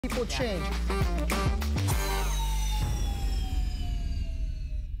People change.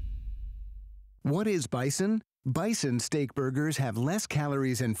 What is Bison? Bison steak burgers have less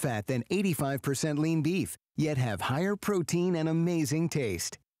calories and fat than 85% lean beef, yet have higher protein and amazing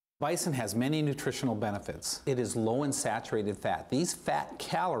taste. Bison has many nutritional benefits. It is low in saturated fat. These fat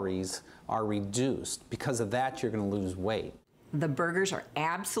calories are reduced. Because of that, you're going to lose weight. The burgers are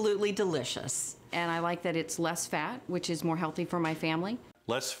absolutely delicious. And I like that it's less fat, which is more healthy for my family.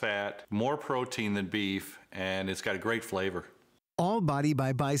 Less fat, more protein than beef, and it's got a great flavor. All Body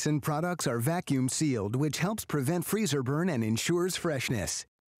by Bison products are vacuum sealed, which helps prevent freezer burn and ensures freshness.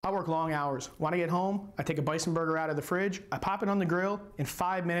 I work long hours. When I get home, I take a Bison burger out of the fridge, I pop it on the grill. In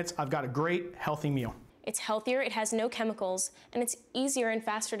 5 minutes, I've got a great, healthy meal. It's healthier, it has no chemicals, and it's easier and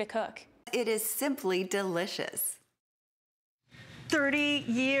faster to cook. It is simply delicious. 30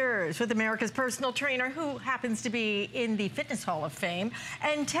 years with America's personal trainer, who happens to be in the Fitness Hall of Fame.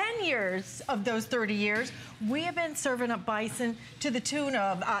 And 10 years of those 30 years, we have been serving up Bison to the tune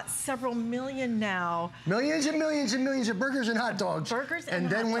of several million now. Millions and millions and millions of burgers and hot dogs. Burgers and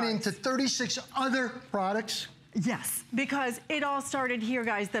then hot went dogs. into 36 other products. Yes, because it all started here,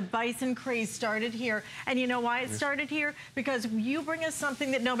 guys. The Bison craze started here. And you know why it started here? Because you bring us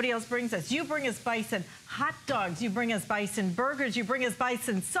something that nobody else brings us. You bring us Bison hot dogs, you bring us Bison burgers, you bring us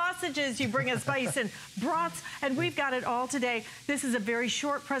Bison sausages, you bring us Bison broths, and we've got it all today. This is a very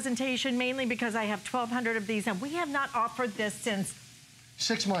short presentation, mainly because I have 1,200 of these, and we have not offered this since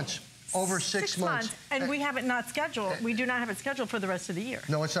 6 months. Over six months. And we have it not scheduled. We do not have it scheduled for the rest of the year.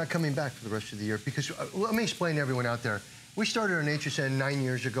 No, it's not coming back for the rest of the year because, let me explain to everyone out there. We started on HSN 9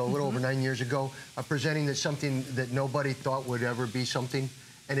 years ago, a little over 9 years ago, presenting that something that nobody thought would ever be something,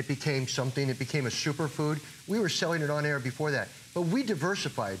 and it became something. It became a superfood. We were selling it on air before that, but we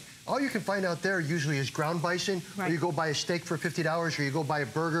diversified. All you can find out there usually is ground bison, or you go buy a steak for $50, or you go buy a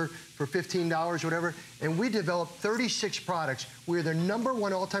burger for $15, whatever. And we developed 36 products. We're the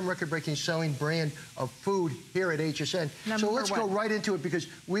 #1 all-time record-breaking selling brand of food here at HSN. So let's go right into it because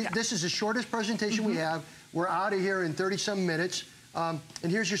this is the shortest presentation we have. We're out of here in 30-some minutes. And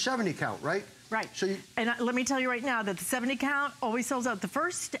here's your 70 count, right? Right. So and let me tell you right now that the 70 count always sells out the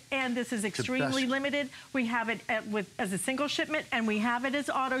first, and this is extremely limited. We have it as a single shipment, and we have it as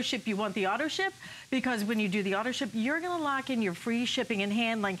auto ship. You want the auto ship because when you do the auto ship, you're going to lock in your free shipping and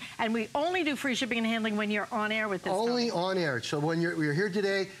handling, and we only do free shipping and handling when you're on air with this. Only on air. So when you're here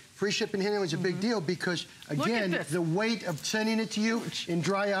today, free shipping and handling is a big deal because, again, the weight of sending it to you in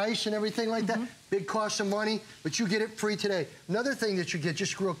dry ice and everything like that, big cost of money, but you get it free today. Another thing that you get,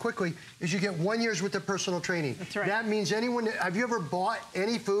 just real quickly, is you get 1 year's worth of personal training. That's right. That means anyone, have you ever bought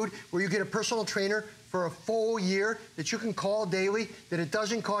any food where you get a personal trainer for a full year that you can call daily, that it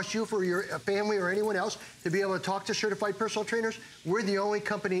doesn't cost you for your family or anyone else to be able to talk to certified personal trainers? We're the only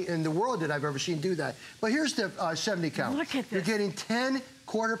company in the world that I've ever seen do that. But here's the 70 count. Look at this. You're getting 10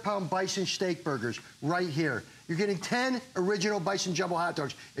 quarter-pound Bison steak burgers right here. You're getting 10 original Bison jumbo hot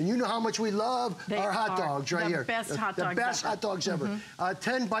dogs. And you know how much we love our hot dogs right here. The best hot dogs ever. The best hot dogs ever.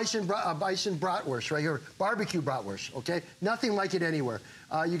 10 Bison bratwurst right here. Barbecue bratwurst, okay? Nothing like it anywhere.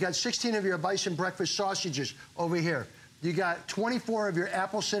 You got 16 of your Bison breakfast sausages over here. You got 24 of your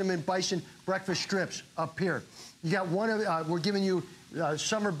apple cinnamon Bison breakfast strips up here. You got one of, we're giving you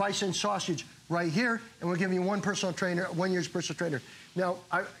summer Bison sausage right here, and we're giving you 1 year's personal trainer. Now,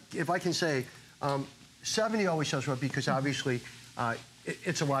 if I can say, 70 always sells well because obviously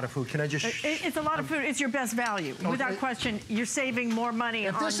it's a lot of food. Can I just? It's a lot of food. It's your best value, without question. You're saving more money.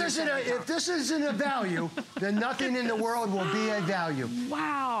 If this isn't a value, then nothing in the world will be a value.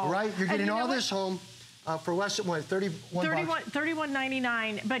 Wow! Right? You're getting all this home for less than what?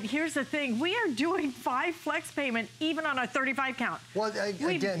 $31.99. But here's the thing: we are doing 5 flex payment even on our 35 count. Well,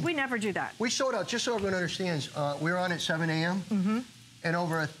 again, we never do that. We sold out. Just so everyone understands, we were on at 7 a.m. And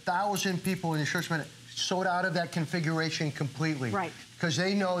over 1,000 people in the short minute sold out of that configuration completely. Right. Because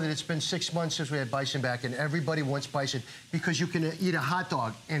they know that it's been 6 months since we had Bison back, and everybody wants Bison because you can eat a hot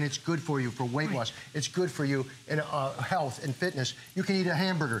dog, and it's good for you for weight loss. It's good for you in health and fitness. You can eat a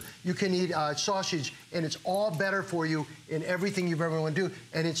hamburger. You can eat sausage, and it's all better for you in everything you've ever wanted to do.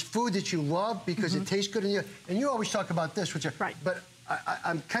 And it's food that you love because it tastes good in you. And you always talk about this, which but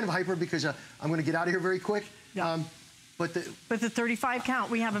I'm kind of hyper because I'm going to get out of here very quick. Yeah. But the 35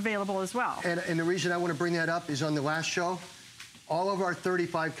 count we have available as well. And the reason I want to bring that up is on the last show, all of our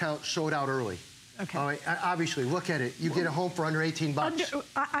 35 count sold out early. Okay. All right, obviously, look at it. You get it home for under 18 bucks.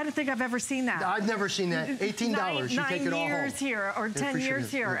 I don't think I've ever seen that. I've never seen that. $18, you take it all home. 9 years here, or 10 years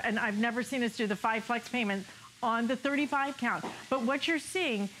here, and I've never seen us do the 5 flex payment on the 35 count. But what you're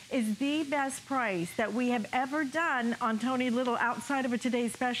seeing is the best price that we have ever done on Tony Little outside of a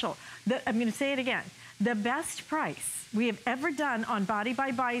Today's Special. I'm going to say it again. The best price we have ever done on Body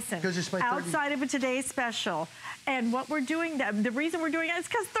by Bison outside of a Today's Special. And what we're doing, the reason we're doing it is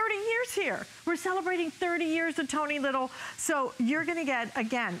because 30 years here. We're celebrating 30 years of Tony Little. So you're going to get,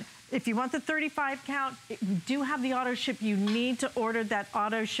 again, if you want the 35 count, you do have the auto ship. You need to order that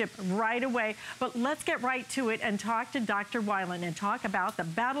auto ship right away. But let's get right to it and talk to Dr. Weiland and talk about the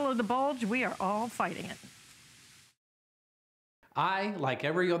battle of the bulge. We are all fighting it. I, like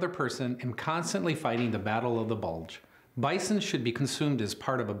every other person, am constantly fighting the battle of the bulge. Bison should be consumed as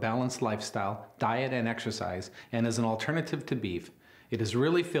part of a balanced lifestyle, diet, and exercise, and as an alternative to beef. It is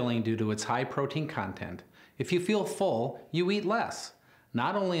really filling due to its high protein content. If you feel full, you eat less.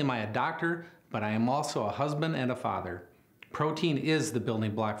 Not only am I a doctor, but I am also a husband and a father. Protein is the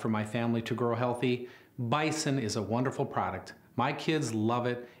building block for my family to grow healthy. Bison is a wonderful product. My kids love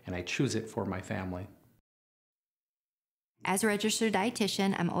it, and I choose it for my family. As a registered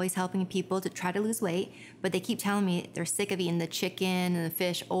dietitian, I'm always helping people to try to lose weight, but they keep telling me they're sick of eating the chicken and the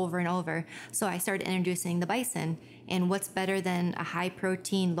fish over and over. So I started introducing the bison. And what's better than a high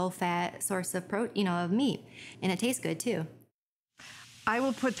protein, low fat source of of meat? And it tastes good too. I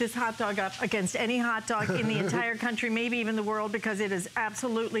will put this hot dog up against any hot dog in the entire country, maybe even the world, because it is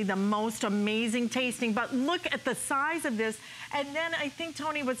absolutely the most amazing tasting. But look at the size of this. And then I think,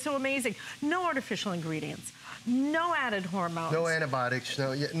 Tony, what's so amazing, no artificial ingredients, no added hormones. No antibiotics,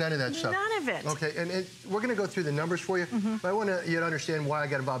 none of that stuff. None of it. Okay, and we're going to go through the numbers for you, but I want you to understand why I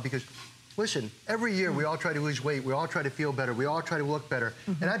got involved, because listen, every year we all try to lose weight, we all try to feel better, we all try to look better,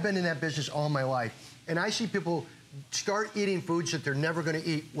 and I've been in that business all my life, and I see people start eating foods that they're never going to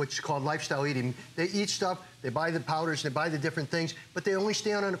eat, what's called lifestyle eating. They eat stuff, they buy the powders, they buy the different things, but they only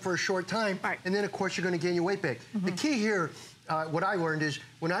stay on it for a short time, and then of course you're going to gain your weight back. The key here, what I learned is,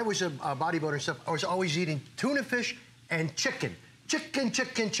 when I was a bodybuilder and stuff, I was always eating tuna fish and chicken.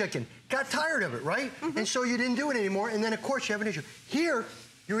 Chicken. Got tired of it, right? And so you didn't do it anymore, and then of course you have an issue. Here,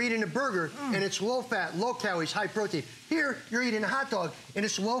 you're eating a burger, and it's low fat, low calories, high protein. Here, you're eating a hot dog, and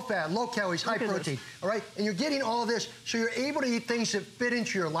it's low fat, low calories, high protein, all right? And you're getting all this, so you're able to eat things that fit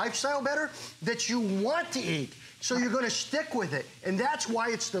into your lifestyle better, that you want to eat. So you're going to stick with it. And that's why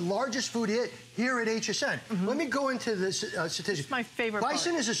it's the largest food hit here at HSN. Let me go into this statistic. It's my favorite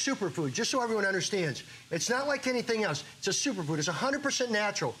Bison is a superfood, just so everyone understands. It's not like anything else. It's a superfood. It's 100%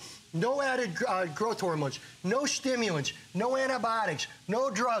 natural. No added growth hormones, no stimulants, no antibiotics,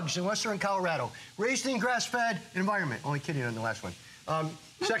 no drugs unless they're in Colorado. Raised in grass-fed environment. Only kidding on the last one.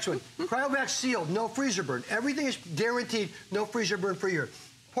 Next one, cryovac sealed, no freezer burn. Everything is guaranteed, no freezer burn for a year.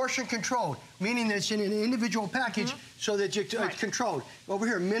 Portion controlled, meaning that it's in an individual package so that it's controlled. Over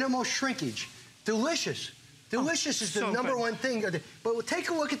here, minimal shrinkage. Delicious. Delicious is the number one thing. But we'll take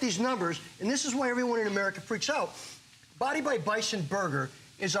a look at these numbers, and this is why everyone in America freaks out. Body by Bison burger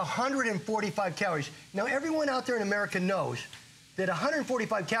is 145 calories. Now, everyone out there in America knows that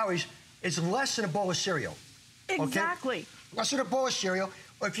 145 calories is less than a bowl of cereal. Exactly. Okay? Less than a bowl of cereal.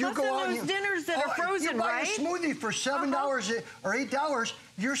 If you go out those dinners that are frozen, you buy a smoothie for $7 or $8,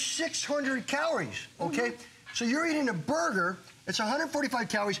 you're 600 calories, okay? So you're eating a burger, it's 145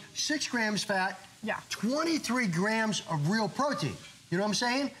 calories, 6 grams fat, 23 grams of real protein. You know what I'm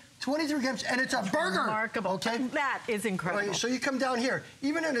saying? 23 grams, and it's a burger. Remarkable. Okay? That is incredible. Right, so you come down here,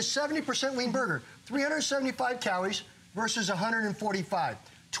 even in a 70% lean burger, 375 calories versus 145.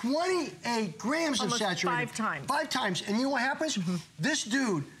 28 grams of saturated. 5 times. 5 times. And you know what happens? This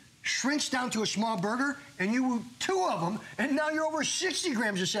dude shrinks down to a small burger, and you eat 2 of them, and now you're over 60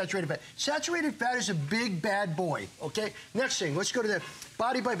 grams of saturated fat. Saturated fat is a big, bad boy, okay? Next thing, let's go to the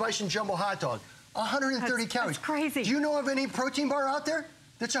Body by Bison Jumbo Hot Dog. 130 calories. That's crazy. Do you know of any protein bar out there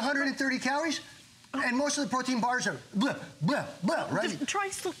that's 130 calories? And most of the protein bars are blah, blah, blah, right? Just try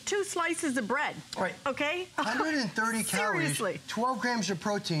 2 slices of bread. Right. Okay? 130 calories, 12 grams of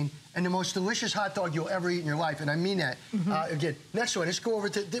protein, and the most delicious hot dog you'll ever eat in your life, and I mean that. Again, next one, let's go over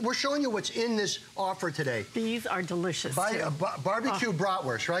to, we're showing you what's in this offer today. These are delicious, barbecue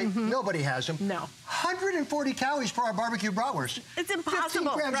bratwurst, right? Nobody has them. No. 140 calories for our barbecue bratwurst. It's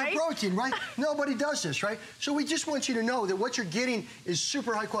impossible, 15 grams of protein, right? Nobody does this, right? So we just want you to know that what you're getting is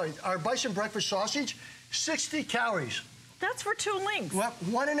super high quality. Our bison breakfast sausage, 60 calories. That's for 2 links. Well,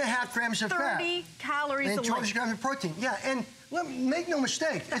 1.5 grams of fat. 30 calories a and 200 grams of protein. Yeah, and make no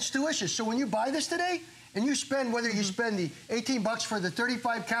mistake, it's delicious. So when you buy this today, and you spend, whether you spend the 18 bucks for the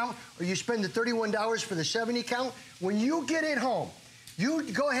 35 count, or you spend the $31 for the 70 count, when you get it home, you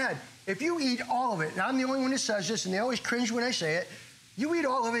go ahead. If you eat all of it, and I'm the only one that says this, and they always cringe when I say it, You eat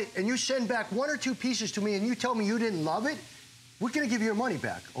all of it and you send back 1 or 2 pieces to me and you tell me you didn't love it, we're gonna give you your money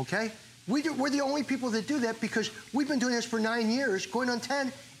back, okay? We're the only people that do that because we've been doing this for 9 years, going on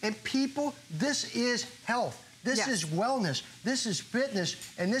 10, and people, this is health. This is wellness. This is fitness,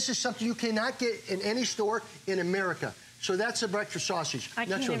 and this is something you cannot get in any store in America. So that's the breakfast sausage. I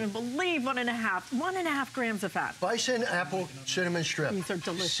can't even believe 1.5 grams of fat. Bison, apple, cinnamon strip. These are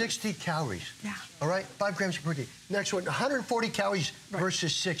delicious. 60 calories. Yeah. All right, 5 grams of protein. Next one, 140 calories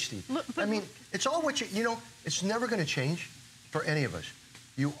versus 60. I mean, it's all what you know, it's never gonna change for any of us.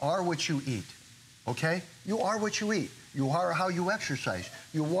 You are what you eat, okay? You are what you eat. You are how you exercise.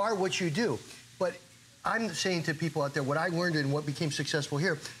 You are what you do. But I'm saying to people out there, what I learned and what became successful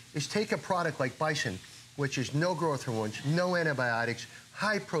here is take a product like Bison, which is no growth hormones, no antibiotics,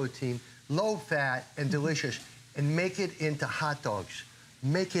 high protein, low fat, and delicious, and make it into hot dogs,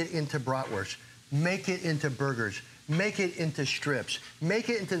 make it into bratwurst, make it into burgers, make it into strips, make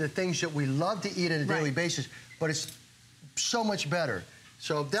it into the things that we love to eat on a daily basis, but it's so much better.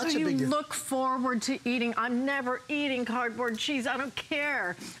 So that's a big deal. You look forward to eating. I'm never eating cardboard cheese. I don't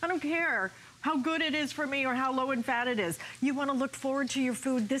care. I don't care how good it is for me or how low in fat it is. You want to look forward to your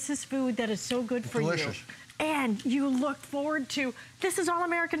food. This is food that is so good for you. And you look forward to, this is all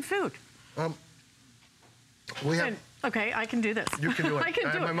American food. Okay, I can do this. You can do it. I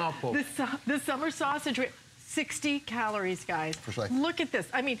can do it. My mouth full. This summer sausage, 60 calories, guys. Precisely. Look at this.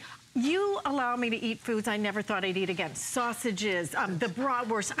 I mean, you allow me to eat foods I never thought I'd eat again. Sausages, the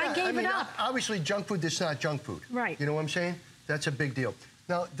bratwurst. Yeah, I gave it up. Obviously, junk food is not junk food. Right. You know what I'm saying? That's a big deal.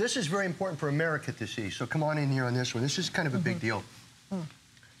 Now, this is very important for America to see, so come on in here on this one. This is kind of a big deal.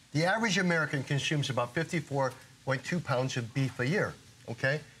 The average American consumes about 54.2 pounds of beef a year,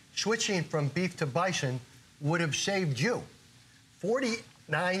 okay? Switching from beef to bison would have saved you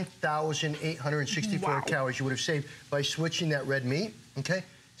 49,864 calories you would have saved by switching that red meat, okay?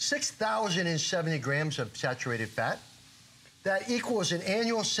 6,070 grams of saturated fat. That equals an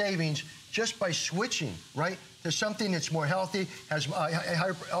annual savings just by switching, right, to something that's more healthy, has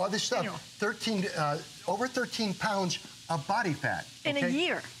all this stuff. Over 13 pounds of body fat. In a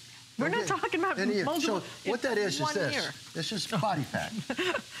year. We're not talking about multiple. So what that is this. This is body fat.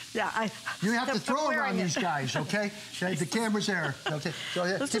 You have to throw around these guys, okay? The camera's there. Okay. So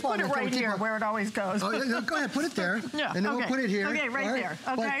let's just put it right here where it always goes. Go ahead, put it there. And then we'll put it here. Okay, right there.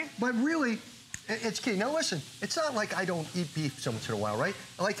 Okay. But really, it's key. Now listen, it's not like I don't eat beef so once in a while, right?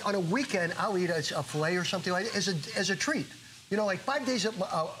 Like on a weekend, I'll eat a filet or something like that as a treat. You know, like 5 days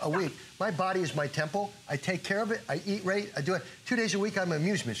a week, my body is my temple. I take care of it. I eat right. I do it. 2 days a week, I'm an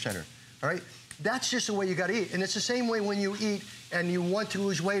amusement center. All right? That's just the way you got to eat. And it's the same way when you eat and you want to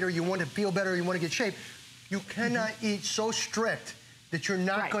lose weight or you want to feel better or you want to get shape. You cannot eat so strict that you're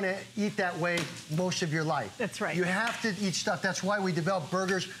not going to eat that way most of your life. That's right. You have to eat stuff. That's why we develop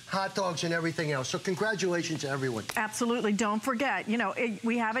burgers, hot dogs, and everything else. So congratulations to everyone. Absolutely. Don't forget, you know,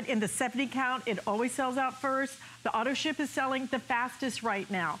 we have it in the 70 count. It always sells out first. The auto ship is selling the fastest right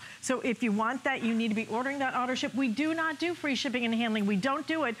now. So if you want that, you need to be ordering that auto ship. We do not do free shipping and handling. We don't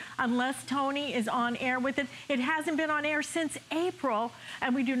do it unless Tony is on air with it. It hasn't been on air since April,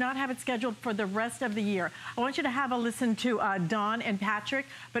 and we do not have it scheduled for the rest of the year. I want you to have a listen to Dawn and Patrick,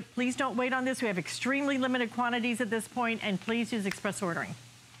 but please don't wait on this. We have extremely limited quantities at this point, and please use express ordering.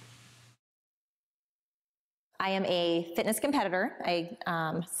 I am a fitness competitor.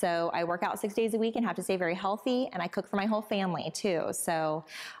 So I work out 6 days a week and have to stay very healthy, and I cook for my whole family too. So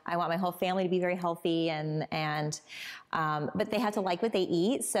I want my whole family to be very healthy, but they have to like what they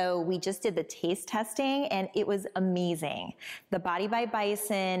eat. So we just did the taste testing, and it was amazing. The Body by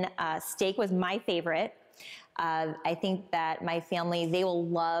Bison steak was my favorite. I think that my family, they will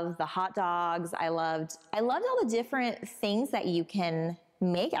love the hot dogs. I loved all the different things that you can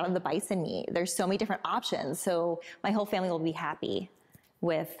make out of the bison meat. There's so many different options. So my whole family will be happy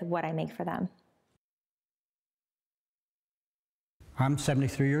with what I make for them. I'm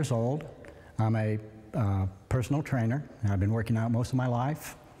 73 years old. I'm a personal trainer. I've been working out most of my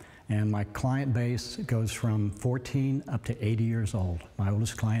life. And my client base goes from 14 up to 80 years old. My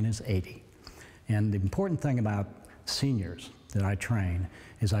oldest client is 80. And the important thing about seniors that I train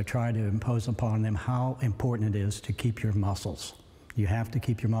is I try to impose upon them how important it is to keep your muscles. You have to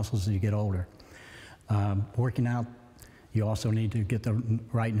keep your muscles as you get older. Working out, you also need to get the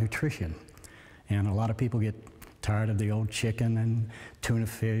right nutrition. And a lot of people get tired of the old chicken and tuna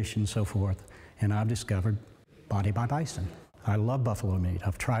fish and so forth. And I've discovered Body by Bison. I love buffalo meat.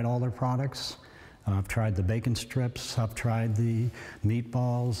 I've tried all their products. I've tried the bacon strips. I've tried the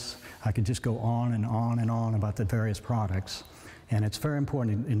meatballs. I could just go on and on and on about the various products. And it's very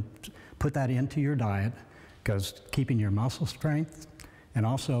important to put that into your diet, because keeping your muscle strength, And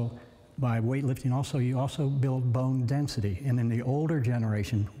also, by weightlifting, you also build bone density. And in the older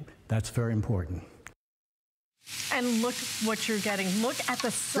generation, that's very important. And look what you're getting. Look at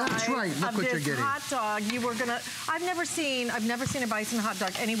the size of this hot dog. You were gonna. I've never seen a bison hot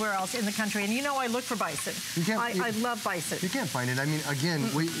dog anywhere else in the country. And you know I look for bison. I love bison. You can't find it. I mean, again,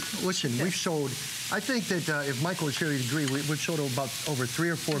 we've sold. I think that if Michael was here, he'd agree. We've sold about over 3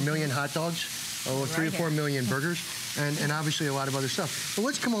 or 4 million hot dogs, or 3 or 4 million burgers, and obviously a lot of other stuff. But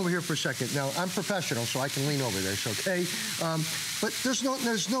let's come over here for a second. Now, I'm professional, so I can lean over this, okay? But there's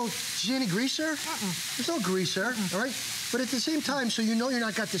no, see any grease there? There's no grease there, all right? But at the same time, so you know you're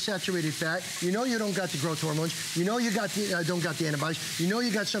not got the saturated fat, you know you don't got the growth hormones, you know you got the, don't got the antibiotics, you know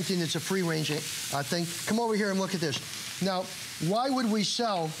you got something that's a free-range thing. Come over here and look at this. Now, why would we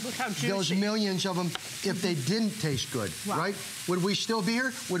sell those millions of them if they didn't taste good, right? Would we still be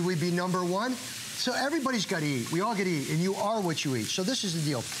here? Would we be #1? So everybody's got to eat. We all get to eat, and you are what you eat. So this is the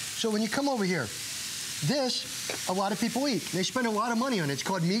deal. So when you come over here, this, a lot of people eat. They spend a lot of money on it. It's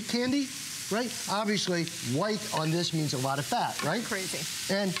called meat candy, right? Obviously, white on this means a lot of fat, right?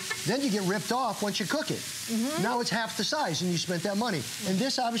 Crazy. And then you get ripped off once you cook it. Now it's half the size, and you spent that money. And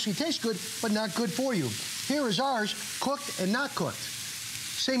this obviously tastes good, but not good for you. Here is ours, cooked and not cooked.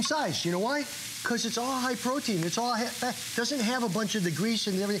 Same size. You know why? Because it's all high protein. It's all fat. Doesn't have a bunch of the grease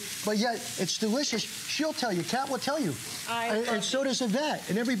and everything, but yet it's delicious. She'll tell you. Kat will tell you. And so does Yvette.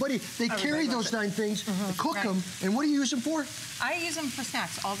 And everybody, they carry those 9 things, cook them, and what do you use them for? I use them for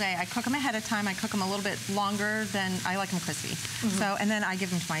snacks all day. I cook them ahead of time. I cook them a little bit longer than I like them crispy. So, and then I give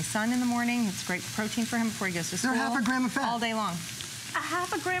them to my son in the morning. It's great protein for him before he goes to school. They're half a gram of fat. All day long. A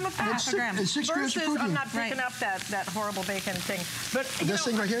half a gram of fat. Half a gram. 6 grams of protein. I'm not picking up that horrible bacon thing. But this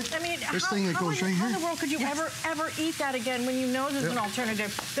thing right here? I mean, this thing that goes right here? How in the world could you ever eat that again when you know there's an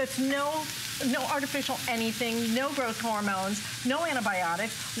alternative that's no artificial anything, no growth hormones, no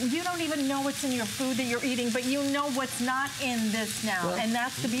antibiotics. You don't even know what's in your food that you're eating, but you know what's not in this now, and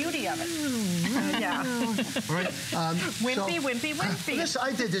that's the beauty of it. Yeah. All right. Wimpy. This,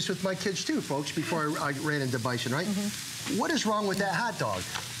 I did this with my kids too, folks, before I ran into Bison, right? What is wrong with that hot dog,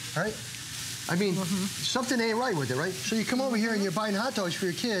 all right? I mean, something ain't right with it, right? So you come over here and you're buying hot dogs for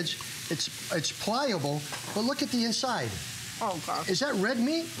your kids. It's pliable, but look at the inside. Oh, God. Is that red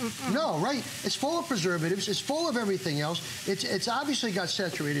meat? No, right? It's full of preservatives. It's full of everything else. It's obviously got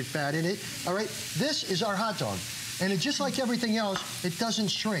saturated fat in it, all right? This is our hot dog. And just like everything else, it doesn't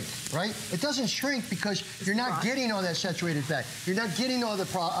shrink, right? It doesn't shrink because you're not getting all that saturated fat. You're not getting all the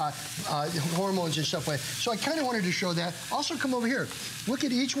hormones and stuff like that. So I kind of wanted to show that. Also, come over here. Look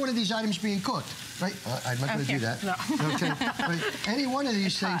at each one of these items being cooked, right? I'm not going to do that. No. Okay. Right. Any one of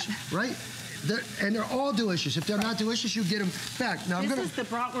these things, right? They're all delicious. If they're not delicious, you get them back. Now, this is the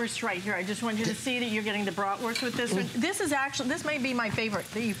bratwurst right here. I just want you to see that you're getting the bratwurst with this one. This may be my favorite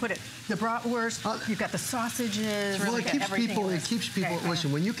that you put it. The bratwurst, you've got the sausages. Well, it keeps people,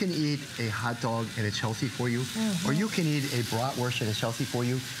 listen, when you can eat a hot dog and it's healthy for you, or you can eat a bratwurst and it's healthy for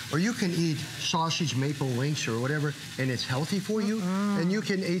you, or you can eat sausage maple links or whatever and it's healthy for you, and you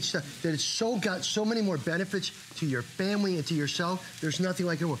can eat stuff that it's got so many more benefits to your family and to yourself, there's nothing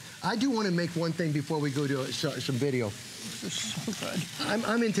like it. I do want to make one thing before we go to some video. This is so good.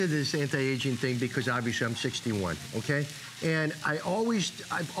 I'm into this anti-aging thing because obviously I'm 61, okay? And I've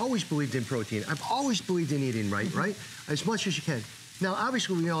always believed in protein. I've always believed in eating right? As much as you can. Now,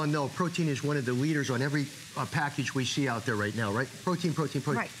 obviously, we all know protein is one of the leaders on every package we see out there right now, right? Protein.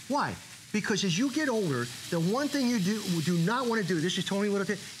 Right. Why? Because as you get older, the one thing you do not want to do, this is Tony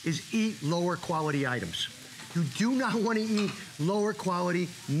Littleton, is eat lower quality items. You do not want to eat lower quality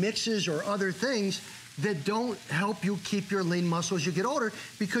mixes or other things that don't help you keep your lean muscle as you get older,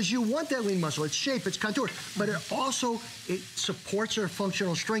 because you want that lean muscle, its shape, its contour, but it supports our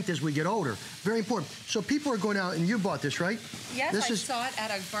functional strength as we get older. Very important. So people are going out, and you bought this, right? Yes, I saw it at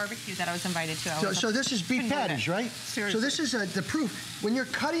a barbecue that I was invited to. So this is beef patties, right? Seriously. So this is the proof. When you're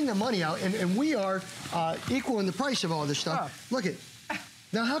cutting the money out, and we are equal in the price of all this stuff, look at.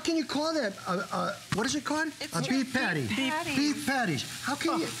 Now, how can you call that, what is it called? A beef patty. Beef patties. How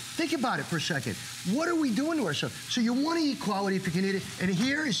can you, think about it for a second. What are we doing to ourselves? So you want to eat quality if you can eat it, and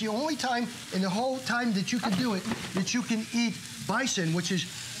here is the only time in the whole time that you can do it, that you can eat Bison, which is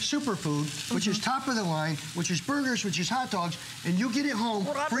superfood, which is top of the line, which is burgers, which is hot dogs, and you get it home,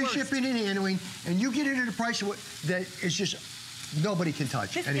 free shipping and handling, and you get it at a price that is just nobody can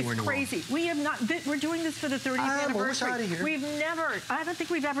touch anywhere in the world. This is crazy. We have not. We're doing this for the 30th anniversary. Out of here. We've never. I don't think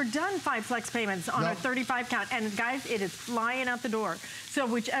we've ever done 5 flex payments on our 35 count. And guys, it is flying out the door. So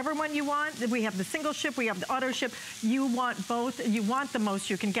whichever one you want, we have the single ship, we have the auto ship. You want both. You want the most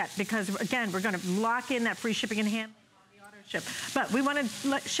you can get, because again, we're going to lock in that free shipping and handling on the auto But we want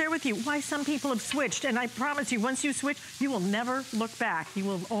to share with you why some people have switched. And I promise you, once you switch, you will never look back. You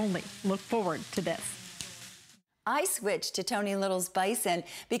will only look forward to this. I switched to Tony Little's Bison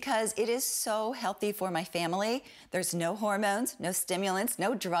because it is so healthy for my family. There's no hormones, no stimulants,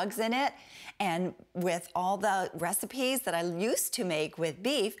 no drugs in it. And with all the recipes that I used to make with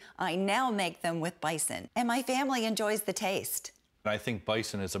beef, I now make them with bison. And my family enjoys the taste. I think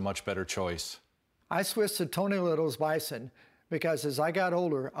bison is a much better choice. I switched to Tony Little's Bison because as I got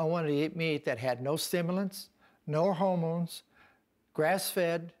older, I wanted to eat meat that had no stimulants, no hormones,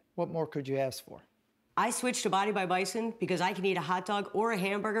 grass-fed. What more could you ask for? I switched to Body by Bison because I can eat a hot dog or a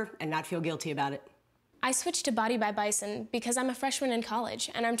hamburger and not feel guilty about it. I switched to Body by Bison because I'm a freshman in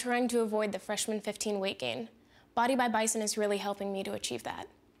college and I'm trying to avoid the freshman 15 weight gain. Body by Bison is really helping me to achieve that.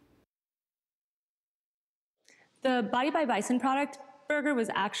 The Body by Bison product burger was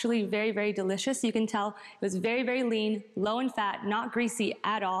actually very, very delicious. You can tell it was very, very lean, low in fat, not greasy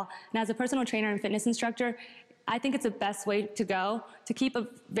at all. And as a personal trainer and fitness instructor, I think it's the best way to go to keep a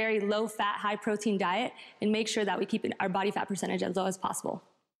very low fat, high protein diet and make sure that we keep our body fat percentage as low as possible.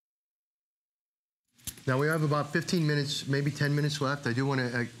 Now we have about 15 minutes, maybe 10 minutes left. I do want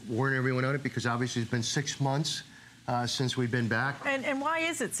to warn everyone on it because obviously it's been 6 months since we've been back. And why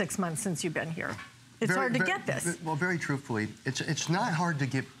is it 6 months since you've been here? It's hard to get this. Well, very truthfully, it's not hard to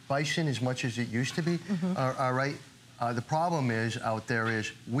get bison as much as it used to be, all right? The problem is out there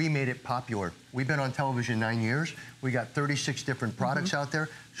is we made it popular. We've been on television 9 years. We got 36 different products out there.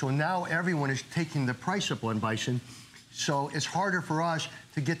 So now everyone is taking the price up on bison. So it's harder for us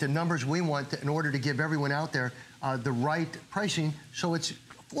to get the numbers we want in order to give everyone out there the right pricing so it's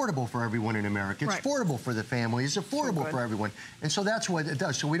affordable for everyone in America. It's affordable for the family. It's affordable for everyone. And so that's what it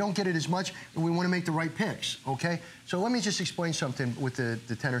does. So we don't get it as much, and we want to make the right picks, okay? So let me just explain something with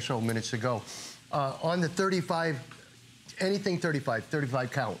the 10 or so minutes ago. On the 35, anything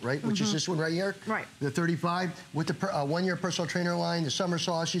 35 count, right? Which is this one right here. Right. The 35 with the one-year personal trainer line, the summer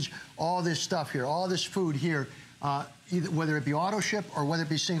sausage, all this stuff here, all this food here, either, whether it be auto ship or whether it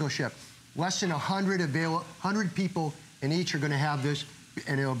be single ship. Less than 100 people in each are going to have this,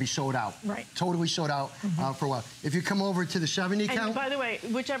 and it'll be sold out. Right. Totally sold out for a while. If you come over to the 70 count. And by the way,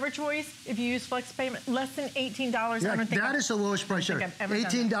 whichever choice, if you use flex payment, less than $18. I don't think that is the lowest price ever.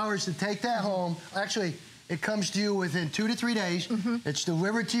 $18 to take that home. Actually, it comes to you within 2 to 3 days. It's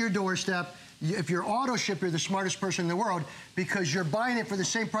delivered to your doorstep. If you're auto ship, you're the smartest person in the world because you're buying it for the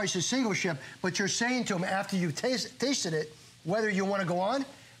same price as single ship, but you're saying to them after you've tasted it whether you want to go on,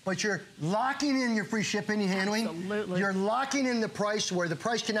 but you're locking in your free shipping and handling. Absolutely. You're locking in the price where the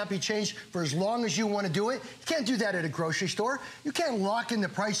price cannot be changed for as long as you want to do it. You can't do that at a grocery store. You can't lock in the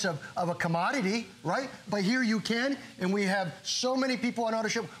price of a commodity, right? But here you can, and we have so many people on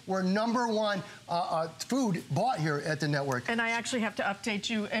AutoShip. We're #1 food bought here at the network. And I actually have to update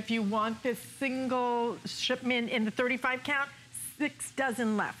you. If you want this single shipment in the 35 count, 6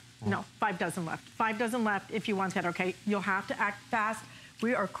 dozen left. No, 5 dozen left. 5 dozen left if you want that, okay? You'll have to act fast.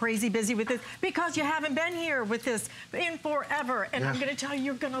 We are crazy busy with this because you haven't been here with this in forever. And I'm going to tell you,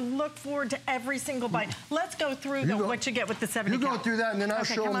 you're going to look forward to every single bite. Let's go through what you get with the 70 count. You go through that, and then I'll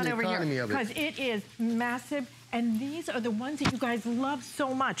show them the economy of it. Because it is massive. And these are the ones that you guys love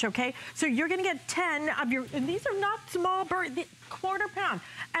so much, okay? So you're going to get 10 of your, and these are not small birds, quarter pound.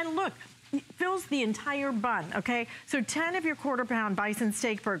 And look, it fills the entire bun, okay? So 10 of your quarter-pound bison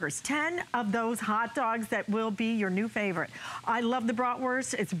steak burgers, 10 of those hot dogs that will be your new favorite. I love the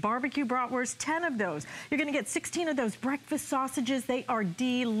bratwurst. It's barbecue bratwurst, 10 of those. You're gonna get 16 of those breakfast sausages. They are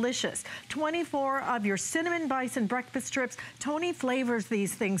delicious. 24 of your cinnamon bison breakfast strips. Tony flavors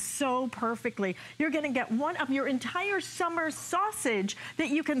these things so perfectly. You're gonna get 1 of your entire summer sausage that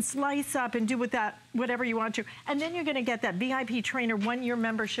you can slice up and do with that whatever you want to. And then you're gonna get that VIP trainer 1-year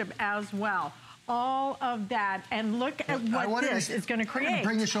membership as well. All of that, and look at what this is going to create. I'm going to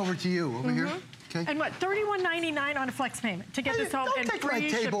bring this over to you, over here. Okay. And what, $31.99 on a flex payment to get this home and free shipping. Don't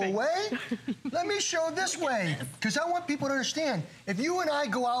take my table away. Let me show it this way, because I want people to understand. If you and I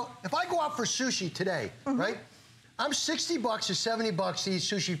go out, if I go out for sushi today, right? I'm $60 to $70 to eat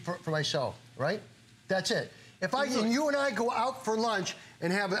sushi for myself, right? That's it. If and you and I go out for lunch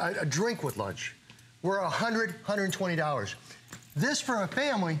and have a drink with lunch, we're $100, $120. This for a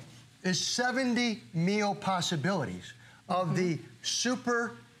family is 70 meal possibilities of the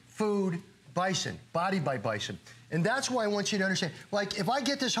super food bison, Body by Bison. And that's why I want you to understand, like if I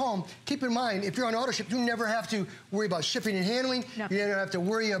get this home, keep in mind, if you're on AutoShip, you never have to worry about shipping and handling. No. You never have to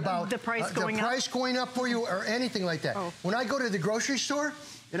worry about the price going up for you or anything like that. When I go to the grocery store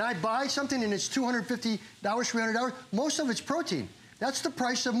and I buy something and it's $250, $300, most of it's protein. That's the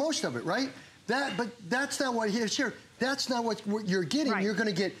price of most of it, right? But that's not what it is here. That's not what you're getting. Right. You're going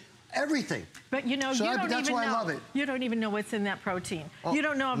to get everything. But you know, so you don't that's even why know. I love it. You don't even know what's in that protein. Oh, you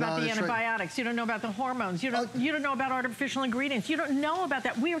don't know about no, the that's antibiotics. right. You don't know about the hormones. You don't know about artificial ingredients. You don't know about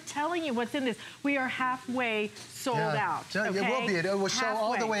that. We are telling you what's in this. We are halfway sold out. Yeah, okay? it will be. It will sell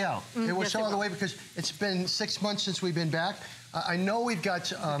all the way out. It will yes, sell all the way because it's been 6 months since we've been back. I know we've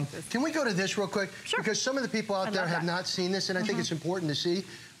got, can we go to this real quick? Sure. Because some of the people out there have not seen this, and I think it's important to see.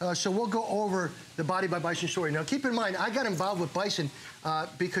 So we'll go over the Body by Bison story. Now, keep in mind, I got involved with Bison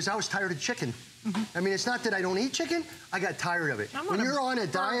because I was tired of chicken. I mean, it's not that I don't eat chicken, I got tired of it. When you're on a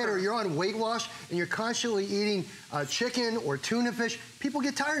diet or you're on weight loss and you're constantly eating chicken or tuna fish, people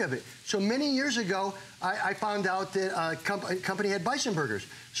get tired of it. So many years ago, I found out that a company had Bison burgers.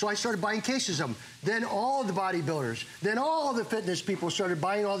 So I started buying cases of them. Then all the bodybuilders, then all the fitness people started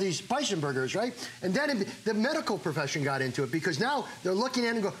buying all these Bison burgers, right? And then the medical profession got into it because now they're looking at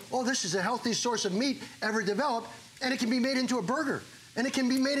it and go, oh, this is the healthiest source of meat ever developed, and it can be made into a burger. And it can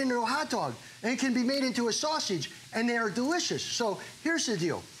be made into a hot dog, and it can be made into a sausage, and they are delicious. So here's the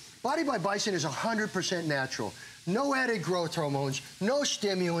deal. Body by Bison is 100% natural. No added growth hormones, no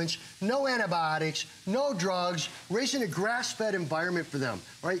stimulants, no antibiotics, no drugs, raised in a grass-fed environment for them,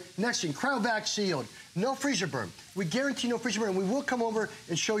 right? Next thing, cryovac sealed, no freezer burn. We guarantee no freezer burn, and we will come over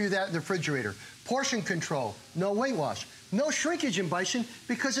and show you that in the refrigerator. Portion control, no weight loss, no shrinkage in Bison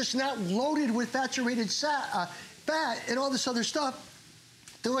because it's not loaded with saturated fat and all this other stuff.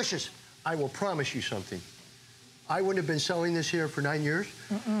 Delicious. I will promise you something. I wouldn't have been selling this here for 9 years,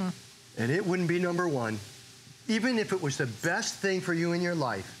 and it wouldn't be #1, even if it was the best thing for you in your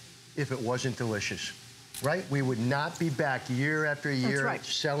life, if it wasn't delicious, right? We would not be back year after year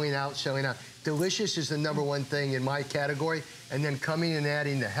selling out, selling out. Delicious is the #1 thing in my category, and then coming and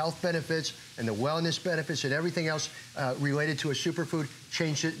adding the health benefits and the wellness benefits and everything else related to a superfood,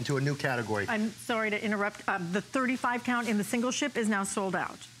 changed it into a new category. I'm sorry to interrupt. The 35 count in the single ship is now sold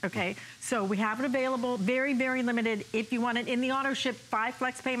out, okay? So we have it available, very, very limited. If you want it in the auto ship, 5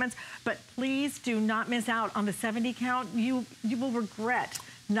 flex payments, but please do not miss out on the 70 count. You will regret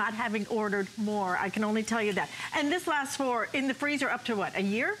not having ordered more. I can only tell you that. And this lasts for, in the freezer, up to what, a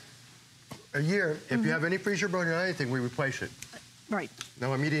year? A year. If you have any freezer burn or anything, we replace it. Right.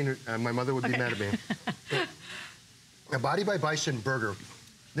 No, I'm eating, my mother would be mad at me. A Body by Bison burger.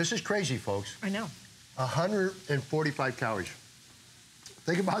 This is crazy, folks. I know. 145 calories.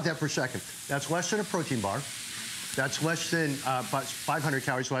 Think about that for a second. That's less than a protein bar. That's less than, about 500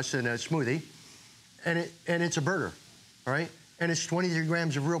 calories less than a smoothie. And it's a burger, all right? And it's 23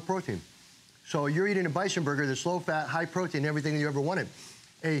 grams of real protein. So you're eating a Bison burger that's low fat, high protein, everything you ever wanted.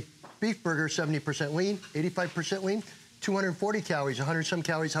 A beef burger, 70% lean, 85% lean, 240 calories, 100 some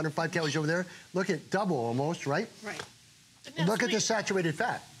calories, 105 calories over there. Look at double almost, right? Right. Look at the saturated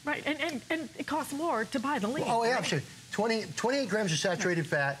fat. Right, and it costs more to buy the lean. Oh, yeah, absolutely. 28 grams of saturated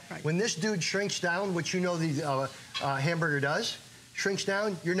fat. Right. When this dude shrinks down, which you know the hamburger does, shrinks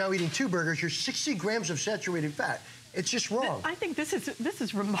down, you're now eating 2 burgers, you're 60 grams of saturated fat. It's just wrong. I think this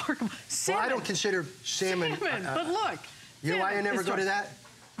is remarkable. Salmon. Well, I don't consider salmon. But look. You know why I never go to that?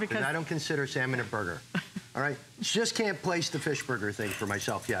 Because I don't consider salmon a burger. All right? Just can't place the fish burger thing for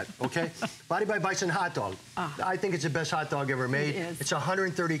myself yet, okay? Body by Bison hot dog. I think it's the best hot dog ever made. It is. It's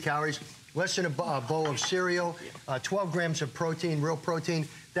 130 calories, less than a bowl of cereal, 12 grams of protein, real protein.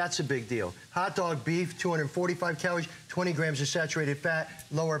 That's a big deal. Hot dog beef, 245 calories, 20 grams of saturated fat,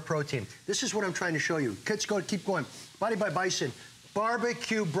 lower protein. This is what I'm trying to show you. Kids, keep going. Body by Bison,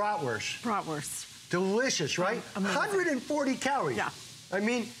 barbecue bratwurst. Bratwurst. Delicious, right? 140 calories. Yeah. I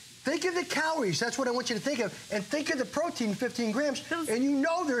mean, think of the calories. That's what I want you to think of. And think of the protein, 15 grams. And you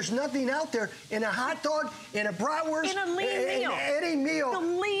know there's nothing out there in a hot dog, in a bratwurst, in a lean meal. In any meal. The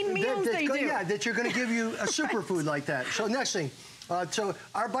lean meals they do. Yeah, that you're going to give you a superfood like that. So next thing. So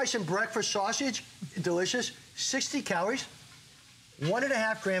our Bison breakfast sausage, delicious, 60 calories,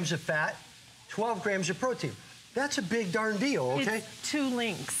 1.5 grams of fat, 12 grams of protein. That's a big darn deal, okay? It's 2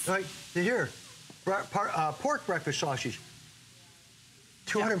 links. All right, here, pork breakfast sausage,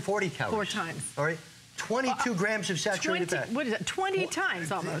 240 calories. 4 times. All right, 22 grams of saturated fat. What is that? 20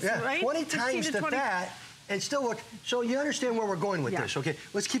 times almost, yeah, right? 20 times the fat, and still look. So you understand where we're going with this, okay?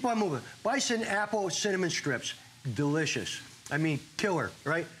 Let's keep on moving. Bison apple cinnamon strips, delicious. I mean, killer,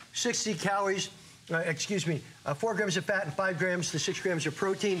 right? 60 calories, 4 grams of fat and 5 grams to 6 grams of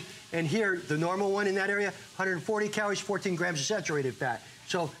protein. And here, the normal one in that area, 140 calories, 14 grams of saturated fat.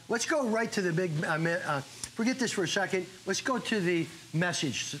 So let's go right to the big, forget this for a second. Let's go to the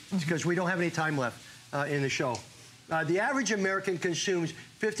message, because we don't have any time left in the show. The average American consumes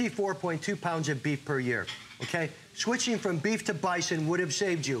 54.2 pounds of beef per year, okay? Switching from beef to Bison would have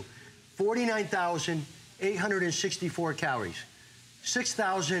saved you $49,000 864 calories,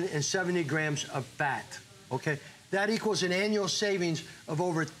 6,070 grams of fat, okay? That equals an annual savings of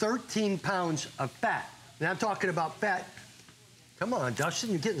over 13 pounds of fat. And I'm talking about fat. Come on,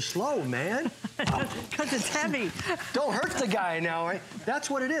 Dustin, you're getting slow, man. Because it's heavy. Don't hurt the guy now, right? That's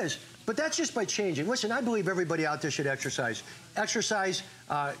what it is. But that's just by changing. Listen, I believe everybody out there should exercise. Exercise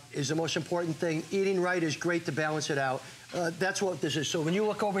is the most important thing. Eating right is great to balance it out. That's what this is. So when you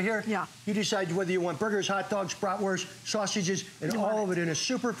look over here, you decide whether you want burgers, hot dogs, bratwurst, sausages, and all of it in a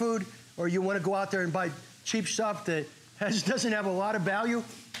superfood, or you want to go out there and buy cheap stuff that doesn't have a lot of value,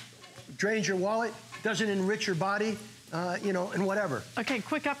 drains your wallet, doesn't enrich your body, you know, and whatever. Okay,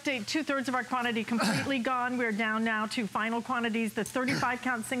 quick update. 2/3 of our quantity completely gone. We're down now to final quantities. The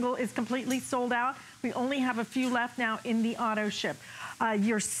 35-count single is completely sold out. We only have a few left now in the auto ship.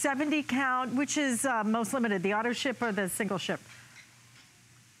 Your 70-count, which is most limited, the auto ship or the single ship?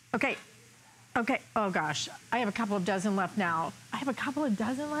 Okay. Okay. Oh, gosh. I have a couple of dozen left now. I have a couple of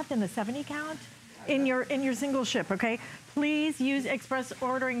dozen left in the 70-count? In your single ship, okay? Please use express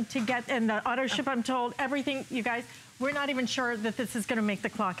ordering to get in the auto ship. I'm told everything, you guys, we're not even sure that this is gonna make the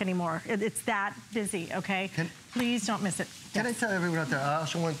clock anymore. It's that busy, okay? Please don't miss it. Can I tell everyone out there, I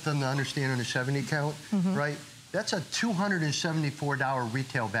also want them to understand on the 70 count, right? That's a $274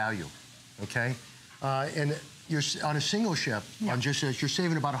 retail value, okay? And you're on a single ship, on just you're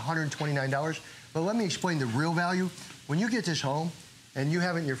saving about $129. But let me explain the real value. When you get this home, and you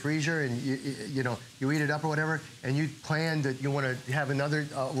have it in your freezer and you know, you eat it up or whatever, and you plan that you want to have another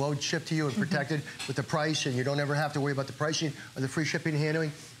load shipped to you and protected with the price, and you don't ever have to worry about the pricing or the free shipping and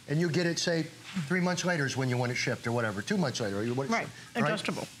handling, and you get it, say, 3 months later is when you want it shipped or whatever, 2 months later, or you want it shipped,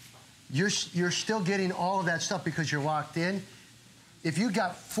 adjustable. You're still getting all of that stuff because you're locked in. If you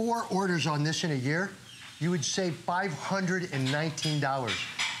got 4 orders on this in a year, you would save $519.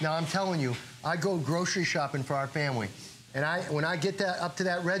 Now, I'm telling you, I go grocery shopping for our family. And when I get that up to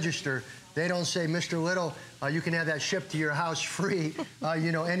that register, they don't say, Mr. Little, you can have that shipped to your house free,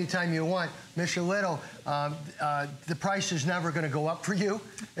 you know, anytime you want. Mr. Little, the price is never going to go up for you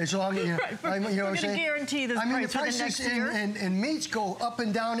as long as, you know, you know what I'm saying? Guarantee this the price for the next year. And meats go up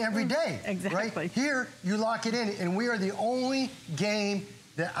and down every day. Exactly. Right? Here, you lock it in, and we are the only game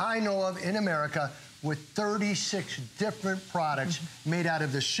that I know of in America with 36 different products made out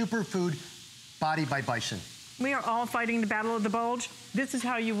of the superfood Body by Bison. We are all fighting the battle of the bulge. This is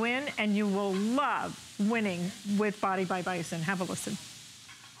how you win, and you will love winning with Body by Bison. Have a listen.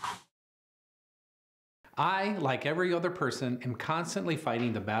 I, like every other person, am constantly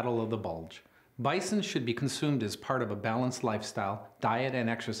fighting the battle of the bulge. Bison should be consumed as part of a balanced lifestyle, diet, and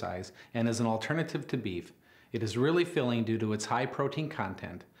exercise, and as an alternative to beef. It is really filling due to its high protein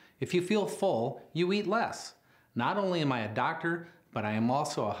content. If you feel full, you eat less. Not only am I a doctor, but I am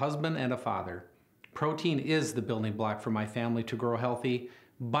also a husband and a father. Protein is the building block for my family to grow healthy.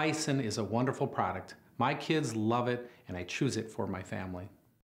 Bison is a wonderful product. My kids love it, and I choose it for my family.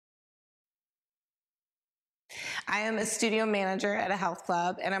 I am a studio manager at a health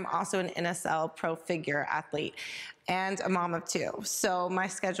club, and I'm also an NSL pro figure athlete and a mom of 2. So my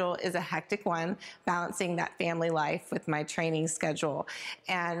schedule is a hectic one, balancing that family life with my training schedule.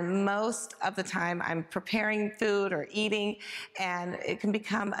 And most of the time I'm preparing food or eating, and it can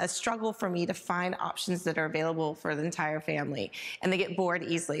become a struggle for me to find options that are available for the entire family. And they get bored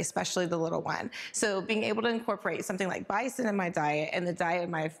easily, especially the little one. So being able to incorporate something like Bison in my diet and the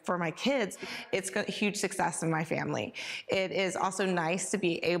diet for my kids, it's a huge success in my family. It is also nice to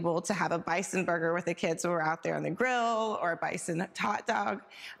be able to have a Bison burger with the kids when we're out there on the grill, or a Bison hot dog.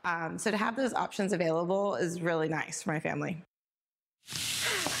 So to have those options available is really nice for my family.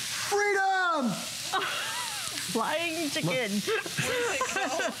 Freedom! Flying chicken.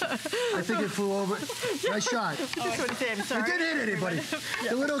 I think it flew over. Nice shot. Just want to say I'm sorry. It didn't hit anybody.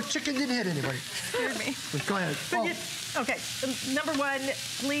 The little chicken didn't hit anybody. Scared me. Go ahead. Okay, number 1,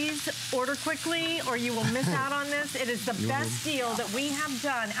 please order quickly or you will miss out on this. It is the best deal that we have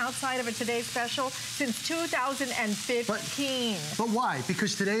done outside of a Today Special since 2015. But why?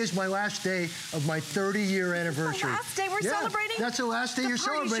 Because today is my last day of my 30-year anniversary. The last day we're celebrating? That's the last day you're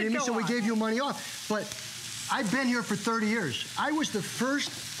celebrating me, so we gave you money off. But I've been here for 30 years. I was the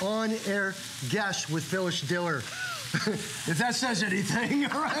first on-air guest with Phyllis Diller If that says anything,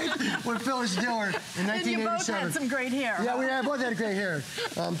 all right? What Phyllis Diller in 1987. And you both had some great hair. Yeah, we both had great hair.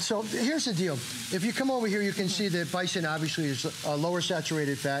 So here's the deal. If you come over here, you can see that Bison obviously is lower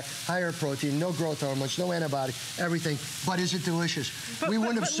saturated fat, higher protein, no growth hormones, no antibiotic, everything. But is it delicious? But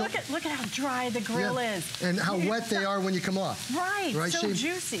look at how dry the grill is. And how wet they are when you come off. Right, so See?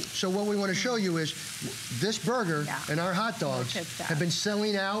 juicy. So what we want to show you is this burger and our hot dogs have been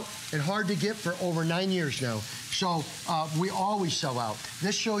selling out and hard to get for over 9 years now. So we always sell out.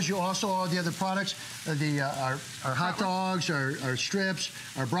 This shows you also all the other products, our hot dogs, our strips,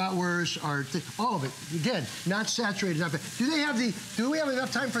 our bratwurst, all of it. Again, not saturated. Do we have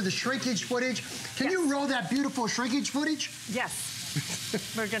enough time for the shrinkage footage? Can you roll that beautiful shrinkage footage? Yes.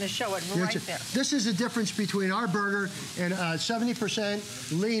 We're going to show it right there. This is the difference between our burger and a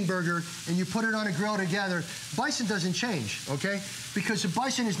 70% lean burger, and you put it on a grill together. Bison doesn't change, okay? Because the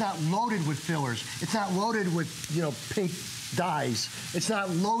Bison is not loaded with fillers. It's not loaded with, pink dyes. It's not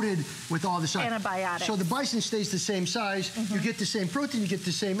loaded with all this antibiotics. So the Bison stays the same size. You get the same protein, you get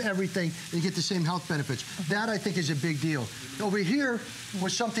the same everything, and you get the same health benefits. That, I think, is a big deal. Over here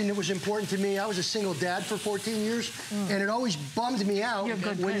was something that was important to me. I was a single dad for 14 years, and it always bummed me out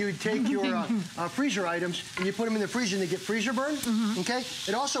when you take your freezer items and you put them in the freezer and they get freezer burn, okay?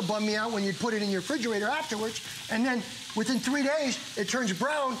 It also bummed me out when you put it in your refrigerator afterwards, and then within 3 days, it turns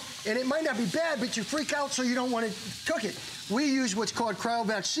brown, and it might not be bad, but you freak out so you don't want to cook it. We use what's called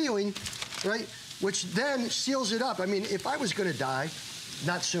cryovac sealing, right, which then seals it up. I mean, if I was going to die,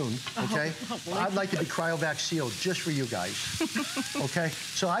 not soon, okay, I'd like to be cryovac sealed just for you guys, okay?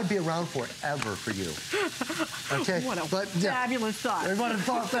 So I'd be around forever for you, okay? What a fabulous thought. What a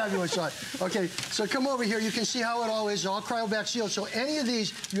fabulous thought. Okay, so come over here. You can see how it all is, all cryovac sealed. So any of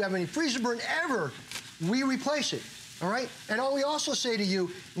these, you have any freezer burn ever, we replace it. All right? And we also say to you,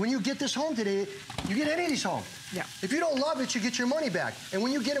 when you get this home today, you get any of these home. Yeah. If you don't love it, you get your money back. And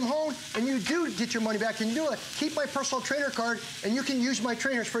when you get them home and you do get your money back and do it, keep my personal trainer card and you can use my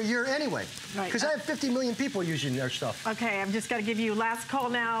trainers for a year anyway. Right. Because I have 50 million people using their stuff. Okay, I've just got to give you last call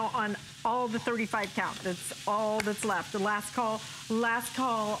now on all the 35 count. That's all that's left. The last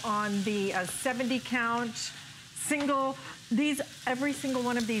call on the 70 count single. Every single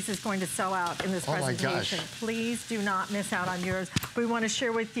one of these is going to sell out in this presentation. Please do not miss out on yours. We want to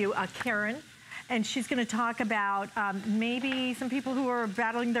share with you Karen, and she's going to talk about maybe some people who are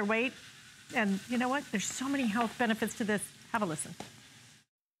battling their weight. And you know what? There's so many health benefits to this. Have a listen.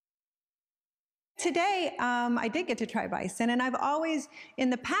 Today, I did get to try Bison, and I've always, in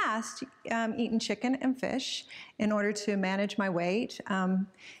the past, eaten chicken and fish in order to manage my weight.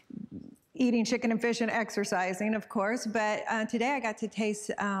 Eating chicken and fish and exercising, of course, but today I got to taste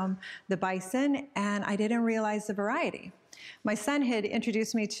the Bison, and I didn't realize the variety. My son had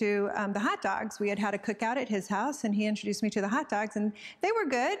introduced me to the hot dogs. We had a cookout at his house, and he introduced me to the hot dogs, and they were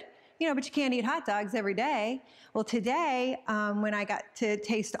good, but you can't eat hot dogs every day. Well, today, when I got to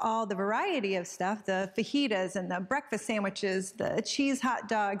taste all the variety of stuff, the fajitas and the breakfast sandwiches, the cheese hot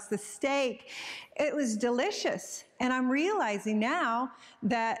dogs, the steak, it was delicious. And I'm realizing now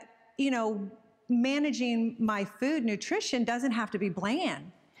that managing my food nutrition doesn't have to be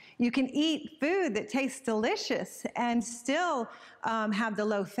bland. You can eat food that tastes delicious and still have the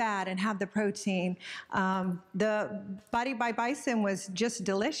low fat and have the protein. The Body by Bison was just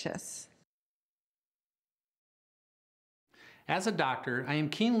delicious. As a doctor, I am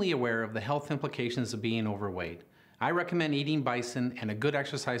keenly aware of the health implications of being overweight. I recommend eating Bison and a good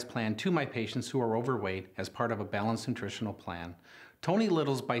exercise plan to my patients who are overweight as part of a balanced nutritional plan. Tony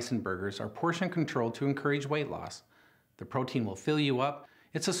Little's Bison burgers are portion controlled to encourage weight loss. The protein will fill you up.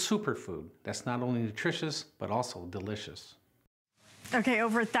 It's a superfood that's not only nutritious, but also delicious. Okay,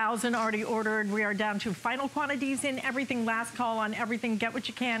 over 1,000 already ordered. We are down to final quantities in everything. Last call on everything. Get what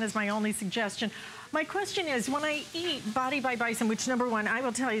you can is my only suggestion. My question is, when I eat Body by Bison, which number one, I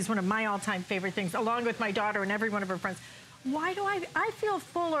will tell you is one of my all-time favorite things, along with my daughter and every one of her friends, why do I feel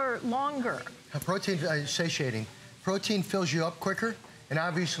fuller longer? Protein satiating. Protein fills you up quicker and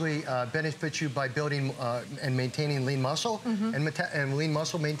obviously benefits you by building and maintaining lean muscle, and lean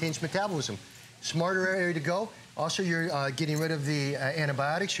muscle maintains metabolism. Smarter area to go. Also, you're getting rid of the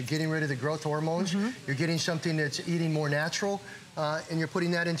antibiotics, you're getting rid of the growth hormones, you're getting something that's eating more natural, and you're putting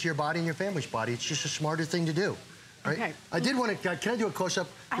that into your body and your family's body. It's just a smarter thing to do. Right? Okay. I did want to, can I do a close-up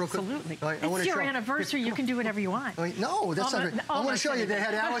Absolutely. All right, I it's your anniversary. You can do whatever you want. No, that's not right. I want to show you. They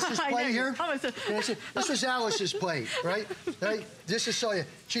had Alice's plate here. This was Alice's plate, right? This is so you.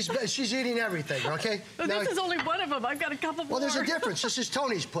 She's eating everything, okay? This is only one of them. I've got a couple more. Well, there's a difference. This is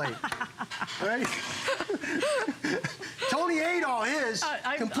Tony's plate, right? Tony ate all his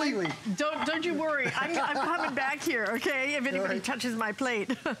completely. Don't you worry. I'm coming back here, okay? If anybody touches my plate.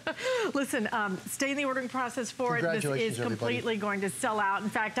 Listen, stay in the ordering process for it. This is completely going to sell out. In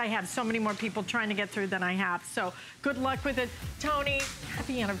fact, I have so many more people trying to get through than I have. So good luck with it. Tony,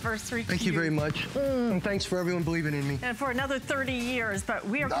 happy anniversary. Thank you very much. And thanks for everyone believing in me. And for another 30 years. But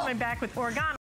we are coming back with origami.